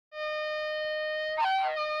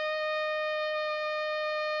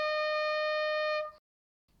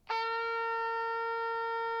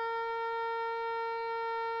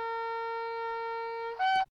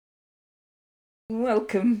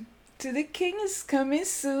welcome to the King is Coming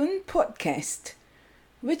Soon podcast,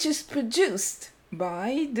 which is produced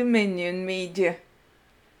by Dominion Media.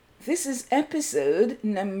 This is episode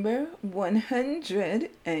number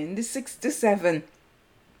 167.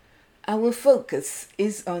 Our focus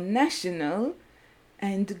is on national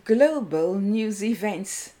and global news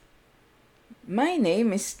events. My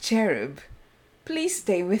name is Cherub. Please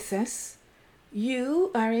stay with us.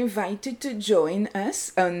 You are invited to join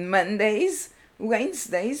us on Mondays,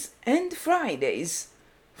 Wednesdays, and Fridays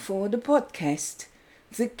for the podcast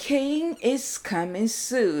The King is Coming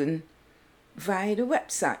Soon via the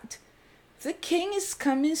website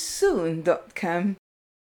thekingiscomingsoon.com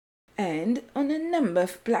and on a number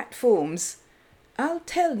of platforms. I'll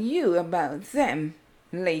tell you about them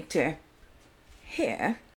later.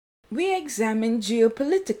 Here, we examine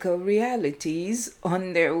geopolitical realities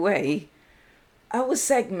on their way. Our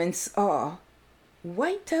segments are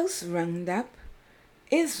White House Roundup,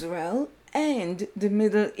 Israel and the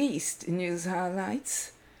Middle East news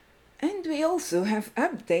highlights, and we also have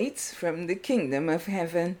updates from the Kingdom of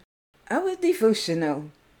Heaven, our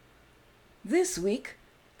devotional. This week,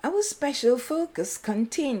 our special focus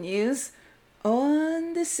continues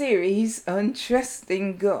on the series on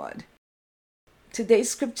trusting God. Today's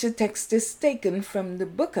scripture text is taken from the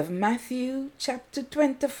book of Matthew, chapter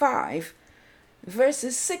 25,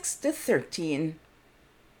 verses 6 to 13.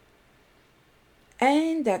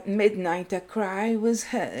 And at midnight a cry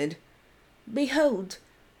was heard, "Behold,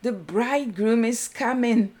 the bridegroom is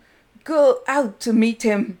coming, go out to meet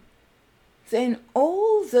him." Then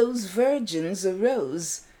all those virgins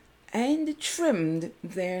arose and trimmed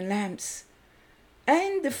their lamps.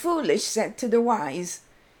 And the foolish said to the wise,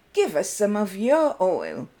 "Give us some of your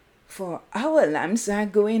oil, for our lamps are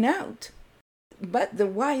going out." But the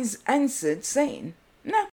wise answered, saying,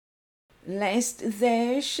 "No, lest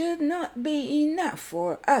there should not be enough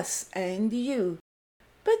for us and you,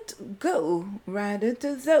 but go rather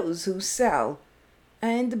to those who sell,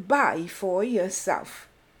 and buy for yourself."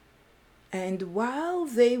 And while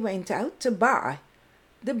they went out to buy,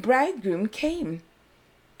 the bridegroom came,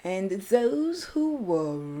 and those who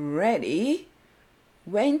were ready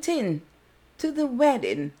went in to the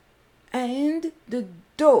wedding, and the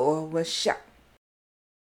door was shut.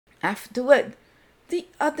 Afterward, the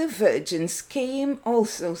other virgins came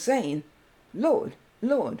also, saying, "Lord,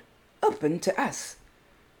 Lord, open to us."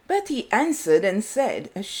 But he answered and said,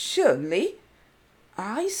 "Assuredly,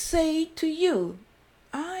 I say to you,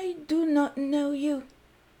 I do not know you.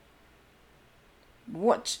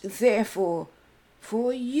 Watch therefore,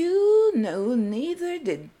 for you know neither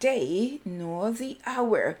the day nor the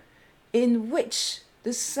hour in which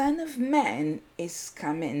the Son of Man is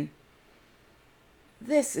coming."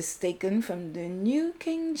 This is taken from the New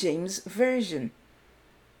King James Version.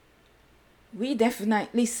 We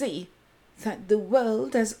definitely see that the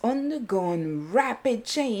world has undergone rapid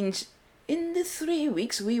change in the 3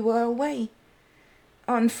 weeks we were away.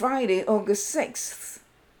 On Friday, August 6th,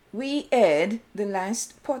 we aired the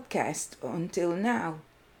last podcast until now.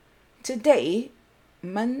 Today,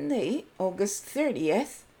 Monday, August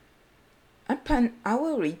 30th, upon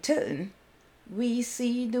our return, we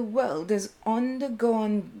see the world has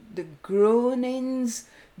undergone the groanings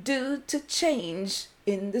due to change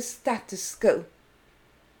in the status quo.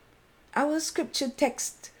 Our scripture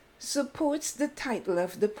text supports the title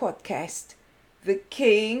of the podcast, The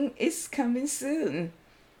King is Coming Soon.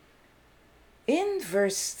 In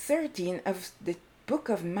verse 13 of the book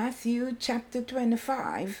of Matthew, chapter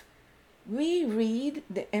 25, we read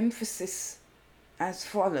the emphasis as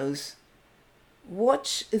follows: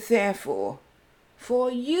 "Watch therefore, for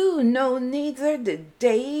you know neither the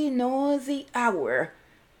day nor the hour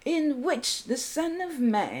in which the Son of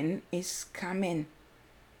Man is coming."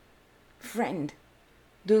 Friend,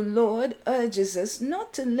 the Lord urges us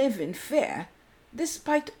not to live in fear,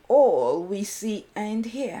 despite all we see and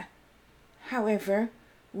hear. However,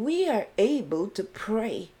 we are able to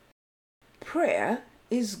pray. Prayer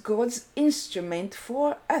is God's instrument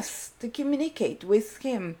for us to communicate with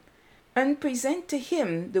Him and present to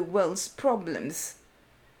Him the world's problems.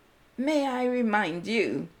 May I remind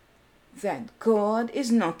you that God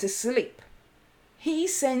is not asleep. He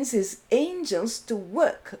sends His angels to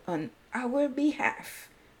work on our behalf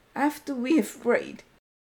after we have prayed.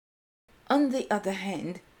 On the other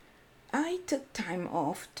hand, I took time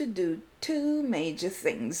off to do 2 major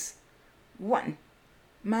things. 1,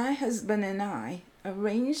 my husband and I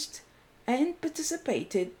arranged and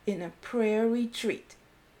participated in a prayer retreat.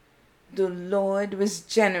 The Lord was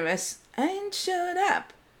generous and showed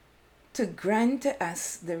up to grant to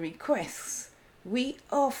us the requests we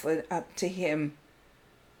offered up to Him.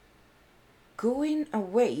 going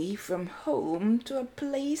away from home to a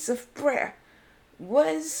place of prayer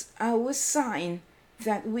was our sign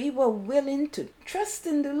that we were willing to trust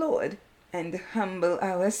in the Lord and humble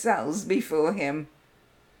ourselves before Him.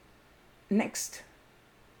 Next,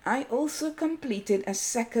 I also completed a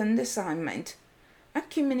second assignment, a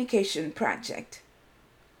communication project.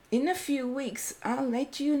 In a few weeks, I'll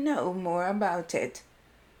let you know more about it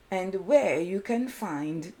and where you can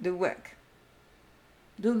find the work.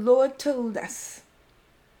 The Lord told us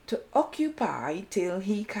to occupy till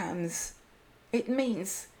He comes. It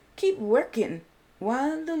means keep working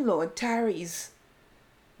while the Lord tarries.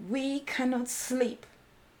 We cannot sleep.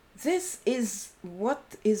 This is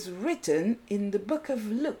what is written in the book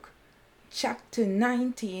of Luke, chapter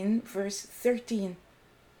 19, verse 13.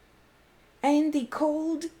 And he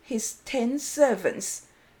called his 10 servants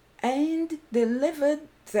and delivered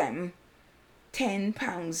them 10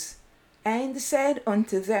 pounds, and said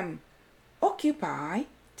unto them, Occupy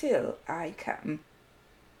till I come.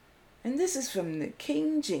 And this is from the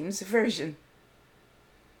King James Version.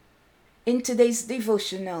 In today's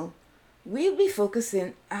devotional, we'll be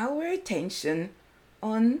focusing our attention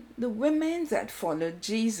on the women that followed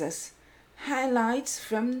Jesus. Highlights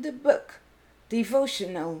from the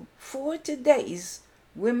Book-Devotional for today's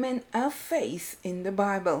Women of Faith in the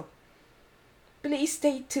Bible. Please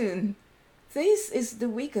stay tuned. This is the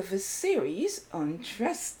week of a series on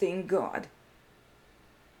trusting God.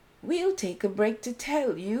 We'll take a break to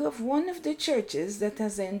tell you of one of the churches that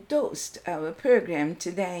has endorsed our program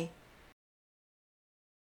today.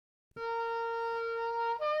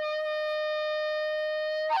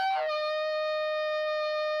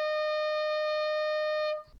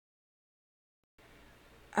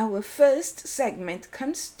 Our first segment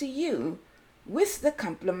comes to you with the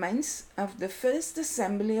compliments of the First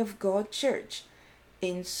Assembly of God Church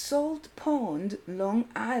in Salt Pond, Long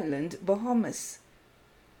Island, Bahamas.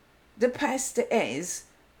 The pastor is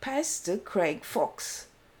Pastor Craig Fox.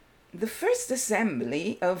 The First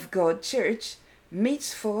Assembly of God Church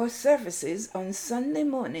meets for services on Sunday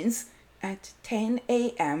mornings at 10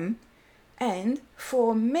 a.m. and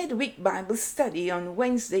for midweek Bible study on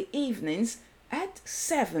Wednesday evenings at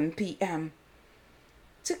 7 p.m.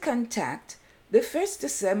 To contact the First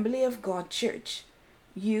Assembly of God Church,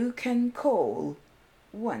 you can call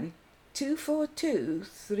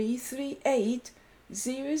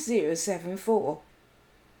 1-242-338-0074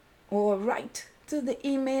 or write to the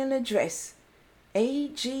email address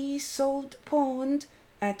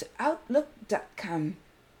agsaltpond@outlook.com.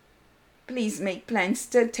 Please make plans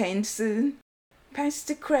to attend soon.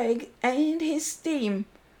 Pastor Craig and his team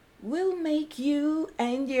will make you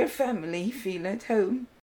and your family feel at home.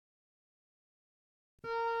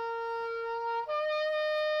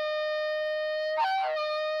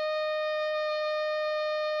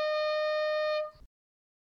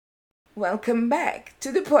 Welcome back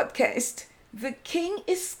to the podcast. The King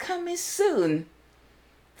is coming soon.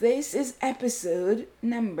 This is episode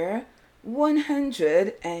number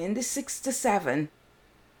 167.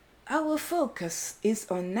 Our focus is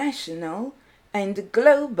on national and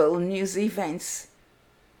global news events.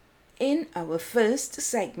 In our first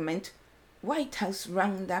segment, White House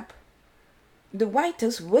Roundup, the White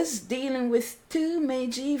House was dealing with two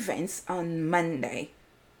major events on Monday.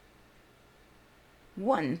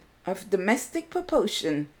 One of domestic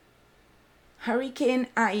proportion, Hurricane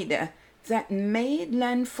Ida, that made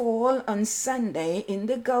landfall on Sunday in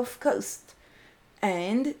the Gulf Coast,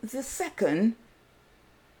 and the second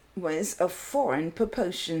was of foreign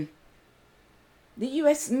proportion. The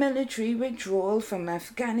U.S. military withdrawal from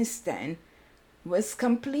Afghanistan was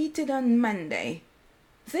completed on Monday.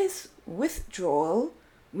 This withdrawal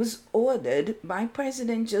was ordered by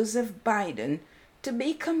President Joseph Biden to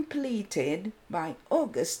be completed by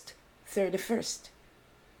August 31st.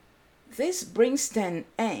 This brings to an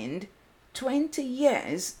end 20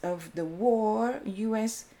 years of the war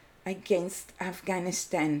U.S. against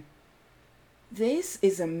Afghanistan. This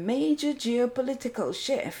is a major geopolitical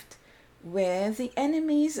shift where the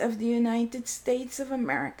enemies of the United States of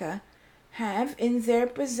America have in their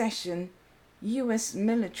possession U.S.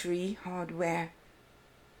 military hardware.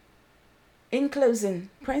 In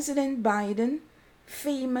closing, President Biden,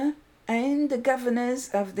 FEMA, and the governors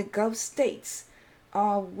of the Gulf states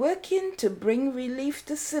are working to bring relief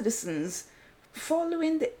to citizens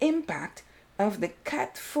following the impact of the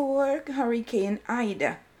Cat 4 Hurricane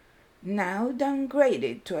Ida, now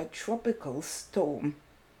downgraded to a tropical storm.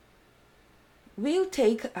 We'll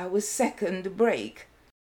take our second break.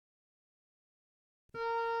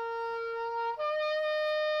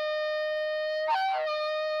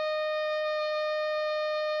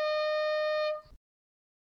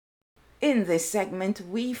 In this segment,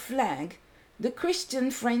 we flag the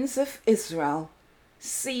Christian Friends of Israel,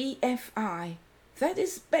 CFI, that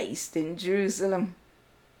is based in Jerusalem.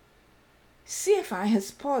 CFI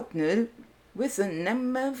has partnered with a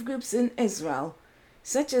number of groups in Israel,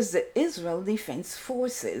 such as the Israel Defense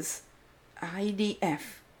Forces,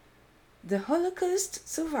 IDF, the Holocaust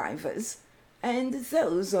survivors, and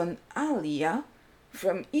those on Aliyah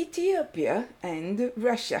from Ethiopia and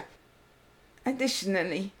Russia.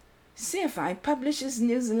 Additionally, CFI publishes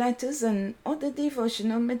newsletters and other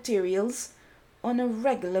devotional materials on a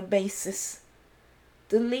regular basis.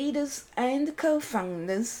 The leaders and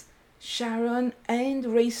co-founders, Sharon and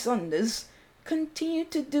Ray Saunders, continue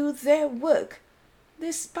to do their work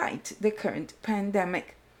despite the current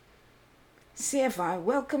pandemic. CFI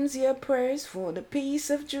welcomes your prayers for the peace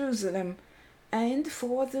of Jerusalem and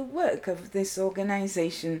for the work of this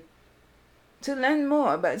organization. To learn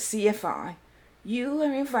more about CFI, you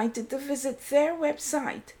are invited to visit their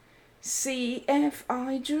website,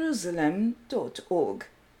 cfijerusalem.org.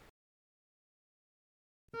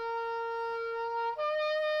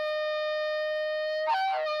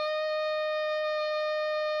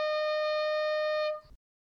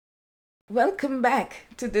 Welcome back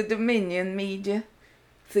to the Dominion Media,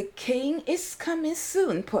 The King is Coming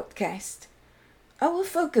Soon podcast. Our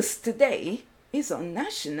focus today is on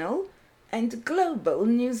national and global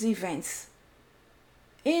news events.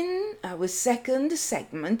 In our second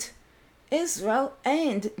segment, Israel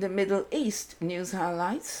and the Middle East news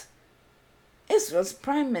highlights, Israel's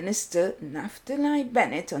Prime Minister Naftali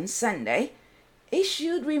Bennett on Sunday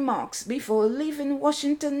issued remarks before leaving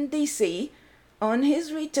Washington, D.C. on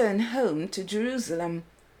his return home to Jerusalem,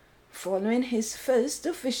 following his first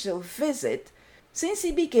official visit since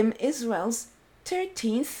he became Israel's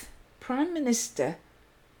 13th Prime Minister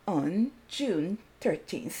on June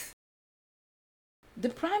 13th. The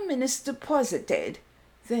Prime Minister posited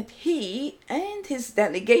that he and his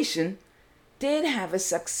delegation did have a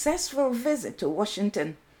successful visit to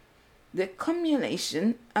Washington, the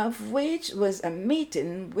culmination of which was a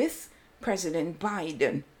meeting with President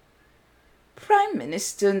Biden. Prime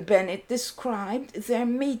Minister Bennett described their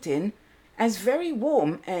meeting as very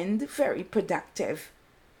warm and very productive.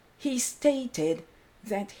 He stated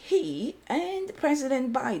that he and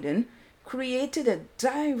President Biden created a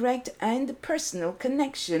direct and personal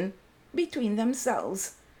connection between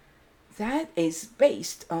themselves that is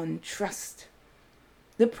based on trust.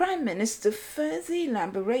 The Prime Minister further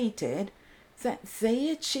elaborated that they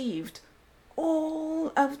achieved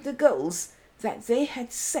all of the goals that they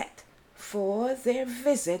had set for their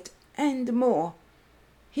visit and more.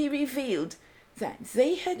 He revealed that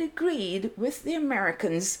they had agreed with the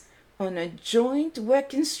Americans on a joint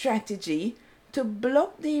working strategy to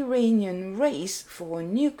block the Iranian race for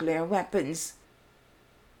nuclear weapons.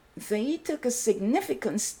 They took a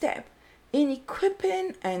significant step in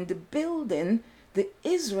equipping and building the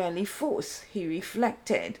Israeli force, he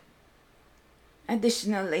reflected.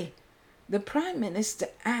 Additionally, the Prime Minister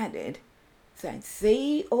added that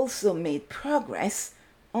they also made progress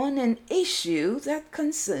on an issue that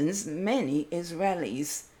concerns many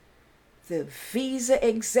Israelis, the visa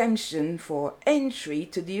exemption for entry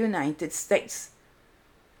to the United States.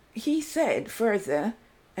 He said further,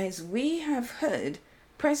 as we have heard,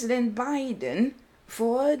 President Biden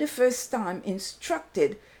for the first time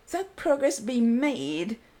instructed that progress be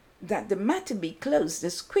made, that the matter be closed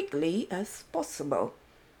as quickly as possible.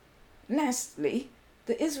 Lastly,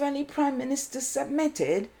 the Israeli Prime Minister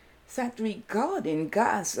submitted that regarding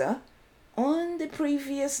Gaza, on the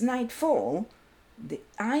previous nightfall, the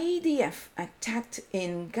IDF attacked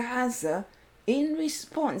in Gaza in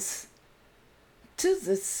response to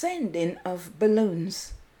the sending of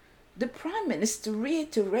balloons. The Prime Minister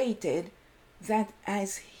reiterated that,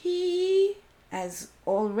 as he has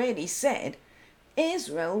already said,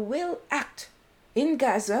 Israel will act in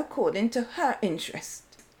Gaza according to her interest.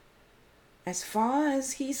 As far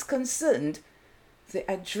as he's concerned, the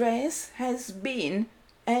address has been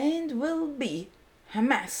and will be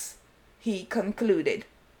Hamas, he concluded.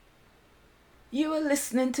 You are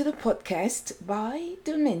listening to the podcast by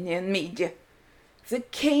Dominion Media. The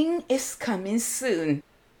King is coming soon.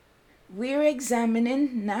 We're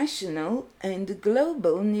examining national and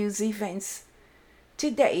global news events.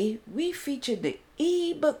 Today, we feature the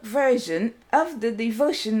e-book version of the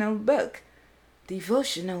devotional book,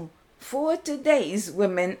 Devotional for Today's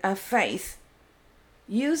Women of Faith.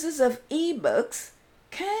 Users of e-books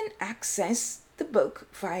can access the book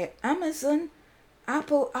via Amazon,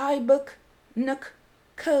 Apple iBook, Nook,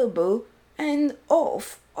 Kobo, and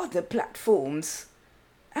off other platforms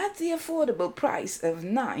at the affordable price of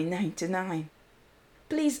 $9.99.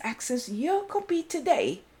 Please access your copy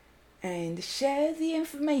today and share the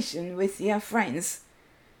information with your friends.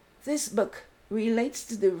 This book relates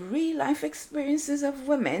to the real-life experiences of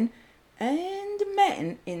women and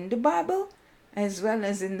men in the Bible, as well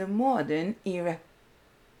as in the modern era.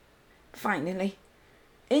 Finally,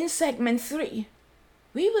 in segment 3,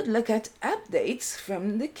 we would look at updates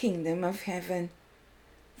from the Kingdom of Heaven.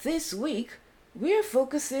 This week, we're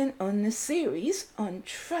focusing on a series on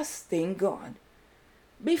trusting God.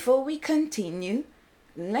 Before we continue,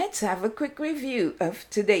 let's have a quick review of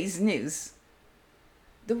today's news.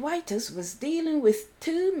 The White House was dealing with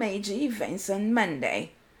 2 major events on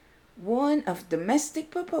Monday. One of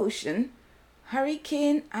domestic proportion,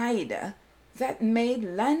 Hurricane Ida, that made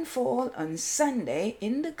landfall on Sunday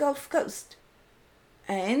in the Gulf Coast.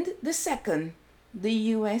 And the second, the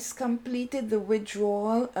U.S. completed the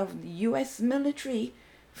withdrawal of the U.S. military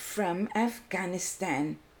from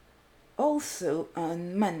Afghanistan, also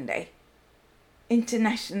on Monday.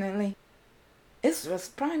 Internationally, Israel's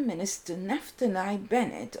Prime Minister Naftali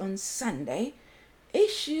Bennett on Sunday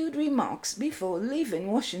issued remarks before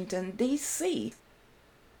leaving Washington, D.C.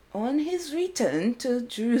 on his return to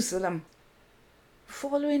Jerusalem,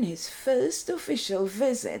 following his first official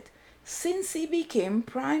visit since he became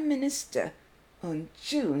Prime Minister on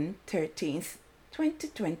June 13th,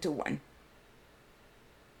 2021.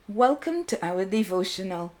 Welcome to our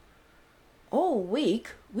devotional. All week,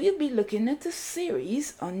 we'll be looking at a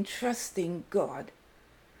series on trusting God.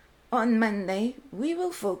 On Monday, we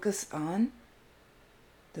will focus on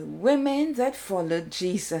the women that followed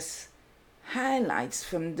Jesus. Highlights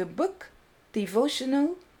from the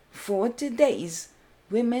Book-Devotional for today's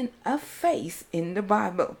Women of Faith in the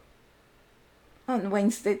Bible. On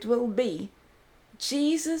Wednesday, it will be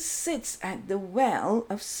Jesus sits at the well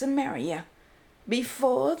of Samaria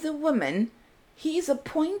before the woman he is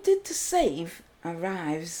appointed to save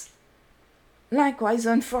arrives. Likewise,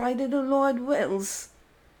 on Friday, the Lord wills,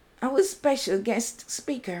 our special guest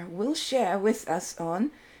speaker will share with us on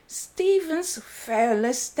Stephen's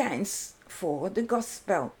fearless stance for the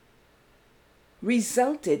gospel.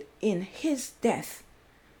 Resulted in his death.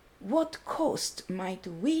 What cost might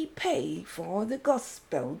we pay for the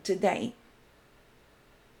gospel today?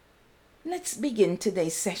 Let's begin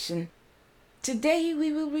today's session. Today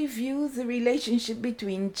we will review the relationship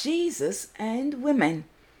between Jesus and women.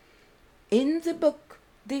 In the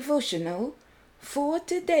Book-Devotional for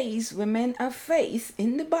today's Women of Faith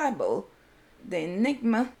in the Bible, the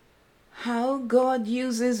enigma, how God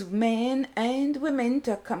uses men and women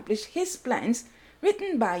to accomplish his plans,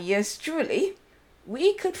 written by yours truly,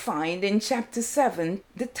 we could find in chapter 7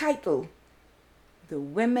 the title, The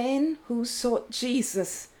Women Who Sought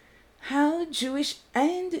Jesus. How Jewish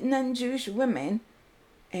and non-Jewish women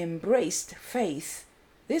embraced faith.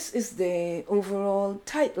 This is the overall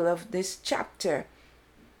title of this chapter.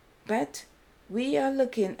 But we are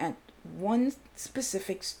looking at one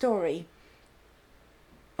specific story.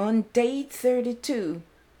 On day 32,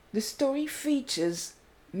 the story features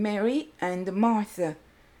Mary and Martha.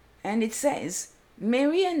 And it says,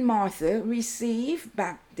 Mary and Martha receive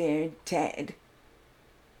back their dead.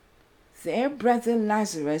 Their brother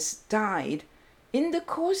Lazarus died in the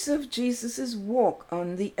course of Jesus' walk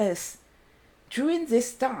on the earth. During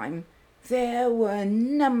this time, there were a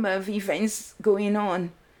number of events going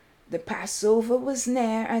on. The Passover was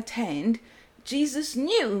near at hand. Jesus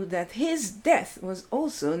knew that his death was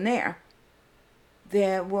also near.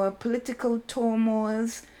 There were political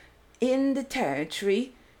turmoils in the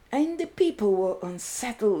territory, and the people were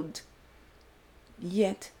unsettled.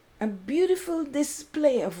 Yet, a beautiful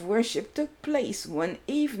display of worship took place one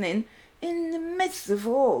evening in the midst of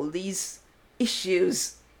all these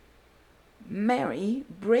issues. Mary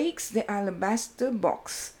breaks the alabaster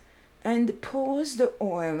box and pours the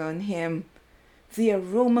oil on him. The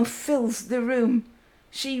aroma fills the room.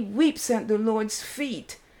 She weeps at the Lord's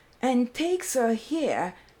feet and takes her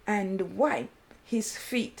hair and wipes his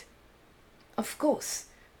feet. Of course,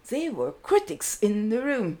 there were critics in the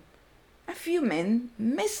room. A few men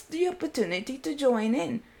missed the opportunity to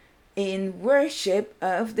join in worship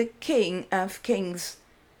of the King of Kings.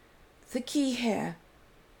 The key here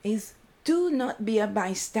is do not be a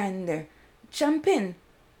bystander. Jump in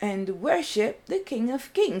and worship the King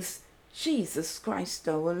of Kings, Jesus Christ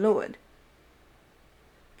our Lord.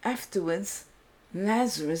 Afterwards,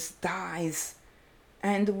 Lazarus dies,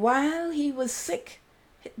 and while he was sick,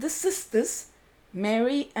 the sisters,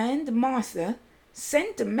 Mary and Martha,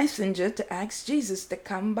 sent a messenger to ask Jesus to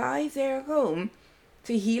come by their home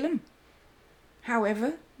to heal him.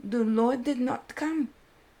 However, the Lord did not come.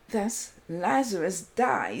 Thus, Lazarus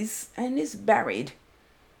dies and is buried.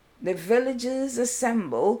 the villagers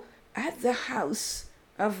assemble at the house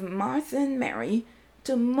of Martha and Mary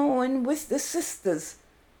to mourn with the sisters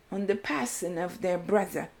on the passing of their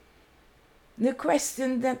brother. The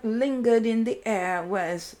question that lingered in the air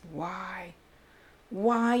was, why?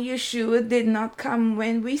 Why Yeshua did not come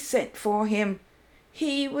when we sent for him?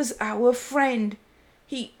 He was our friend.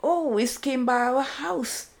 He always came by our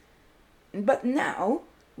house. But now,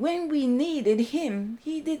 when we needed him,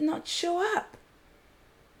 he did not show up.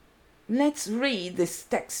 Let's read this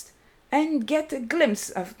text and get a glimpse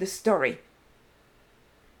of the story.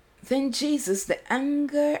 Then Jesus, the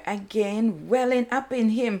anger again welling up in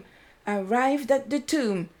him, arrived at the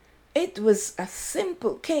tomb. It was a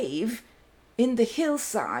simple cave in the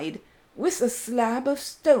hillside with a slab of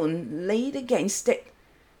stone laid against it.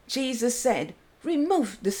 Jesus said,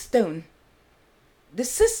 "Remove the stone." The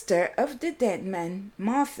sister of the dead man,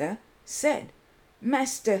 Martha, said,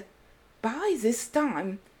 "Master, by this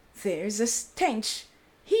time there's a stench.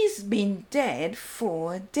 He's been dead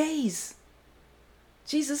 4 days."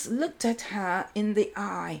 Jesus looked at her in the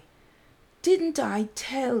eye. "Didn't I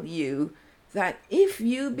tell you that if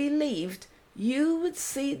you believed, you would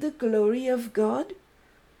see the glory of God?"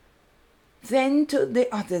 Then to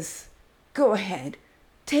the others, "Go ahead,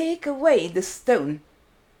 take away the stone."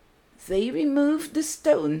 They removed the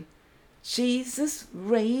stone. Jesus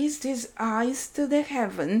raised his eyes to the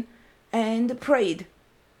heaven and prayed,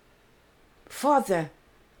 "Father,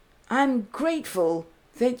 I'm grateful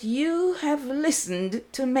that you have listened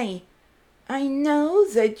to me. I know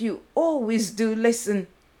that you always do listen.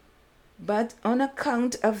 But on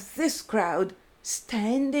account of this crowd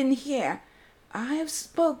standing here, I have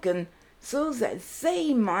spoken so that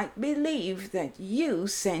they might believe that you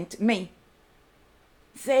sent me."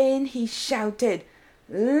 Then he shouted,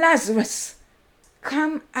 "Lazarus,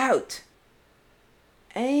 come out!"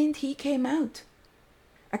 And he came out,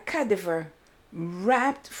 a cadaver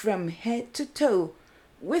wrapped from head to toe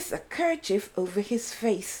with a kerchief over his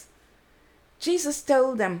face. Jesus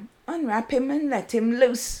told them, "Unwrap him and let him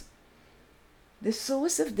loose." The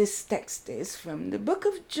source of this text is from the book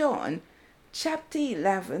of John, chapter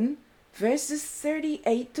 11, verses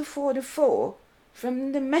 38 to 44,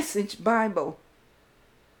 from the Message Bible.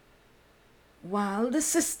 While the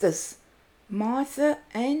sisters, Martha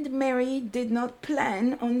and Mary, did not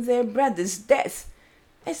plan on their brother's death,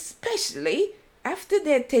 especially after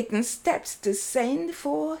they had taken steps to send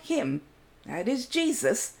for him, that is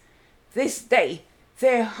Jesus, this day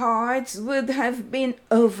their hearts would have been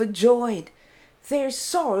overjoyed. Their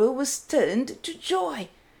sorrow was turned to joy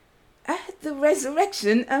at the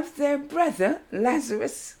resurrection of their brother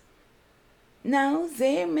Lazarus. Now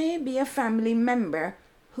there may be a family member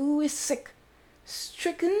who is sick,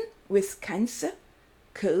 stricken with cancer,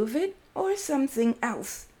 COVID, or something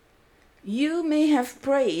else. You may have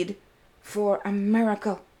prayed for a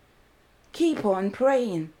miracle. Keep on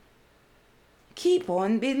praying. Keep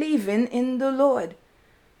on believing in the Lord.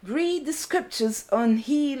 Read the scriptures on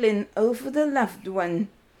healing over the loved one.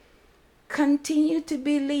 Continue to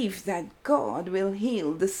believe that God will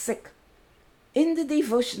heal the sick. In the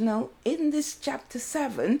devotional, in this chapter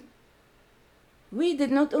 7, we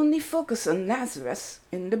did not only focus on Lazarus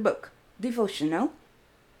in the book Devotional,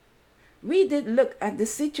 we did look at the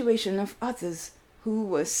situation of others who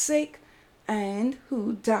were sick and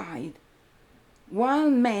who died. While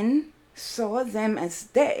men saw them as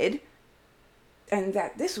dead, and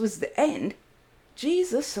that this was the end,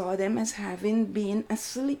 Jesus saw them as having been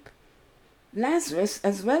asleep. Lazarus,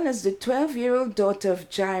 as well as the 12-year-old daughter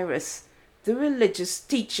of Jairus, the religious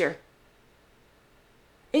teacher.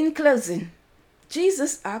 In closing,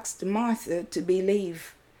 Jesus asked Martha to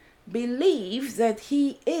believe. Believe that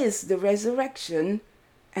he is the resurrection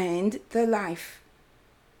and the life.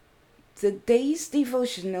 The day's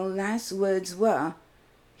devotional last words were,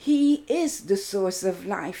 "He is the source of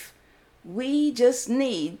life. We just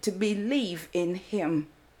need to believe in him."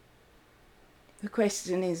 The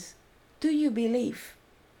question is, do you believe?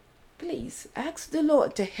 Please ask the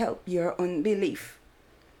Lord to help your unbelief.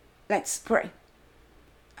 Let's pray.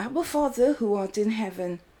 Our Father who art in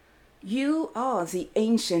heaven, you are the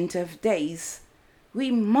Ancient of Days.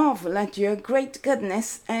 We marvel at your great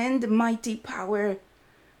goodness and mighty power.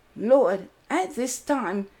 Lord, at this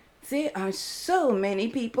time, there are so many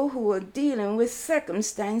people who are dealing with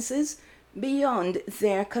circumstances beyond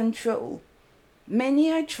their control.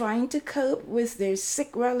 Many are trying to cope with their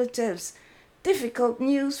sick relatives, difficult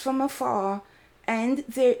news from afar, and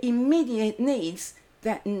their immediate needs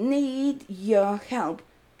that need your help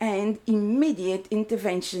and immediate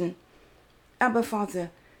intervention. Abba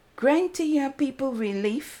Father, grant to your people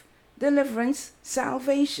relief, deliverance,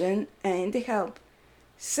 salvation, and help.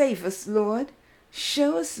 Save us, Lord.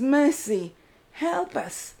 Show us mercy. Help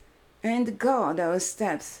us and guard our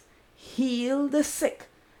steps. Heal the sick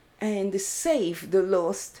and save the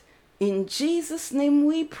lost. In Jesus' name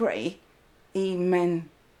we pray. Amen.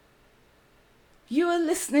 You are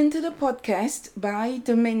listening to the podcast by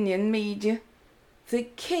Dominion Media. The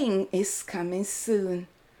King is coming soon.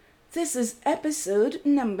 This is episode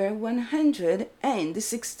number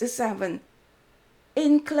 167.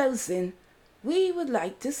 In closing, we would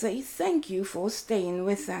like to say thank you for staying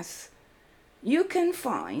with us. You can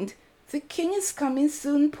find the King is Coming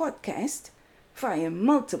Soon podcast via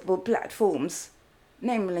multiple platforms,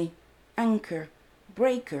 namely Anchor,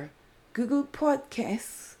 Breaker, Google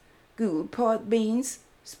Podcasts, Google Podbeans,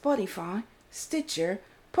 Spotify, Stitcher,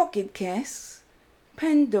 Pocket Casts,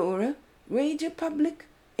 Pandora, Radio Public,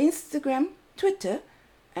 Instagram, Twitter,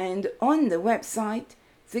 and on the website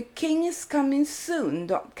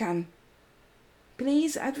thekingiscomingsoon.com.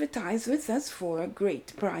 Please advertise with us for a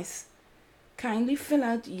great price. Kindly fill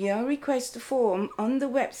out your request form on the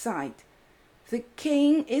website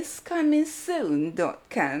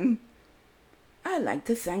thekingiscomingsoon.com. I'd like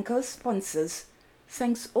to thank our sponsors.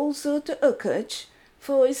 Thanks also to Ukach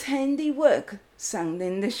for his handy work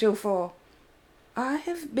sounding the shofar. I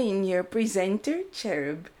have been your presenter,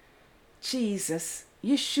 Cherub. Jesus,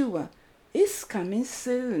 Yeshua, is coming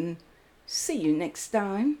soon. See you next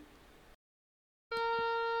time.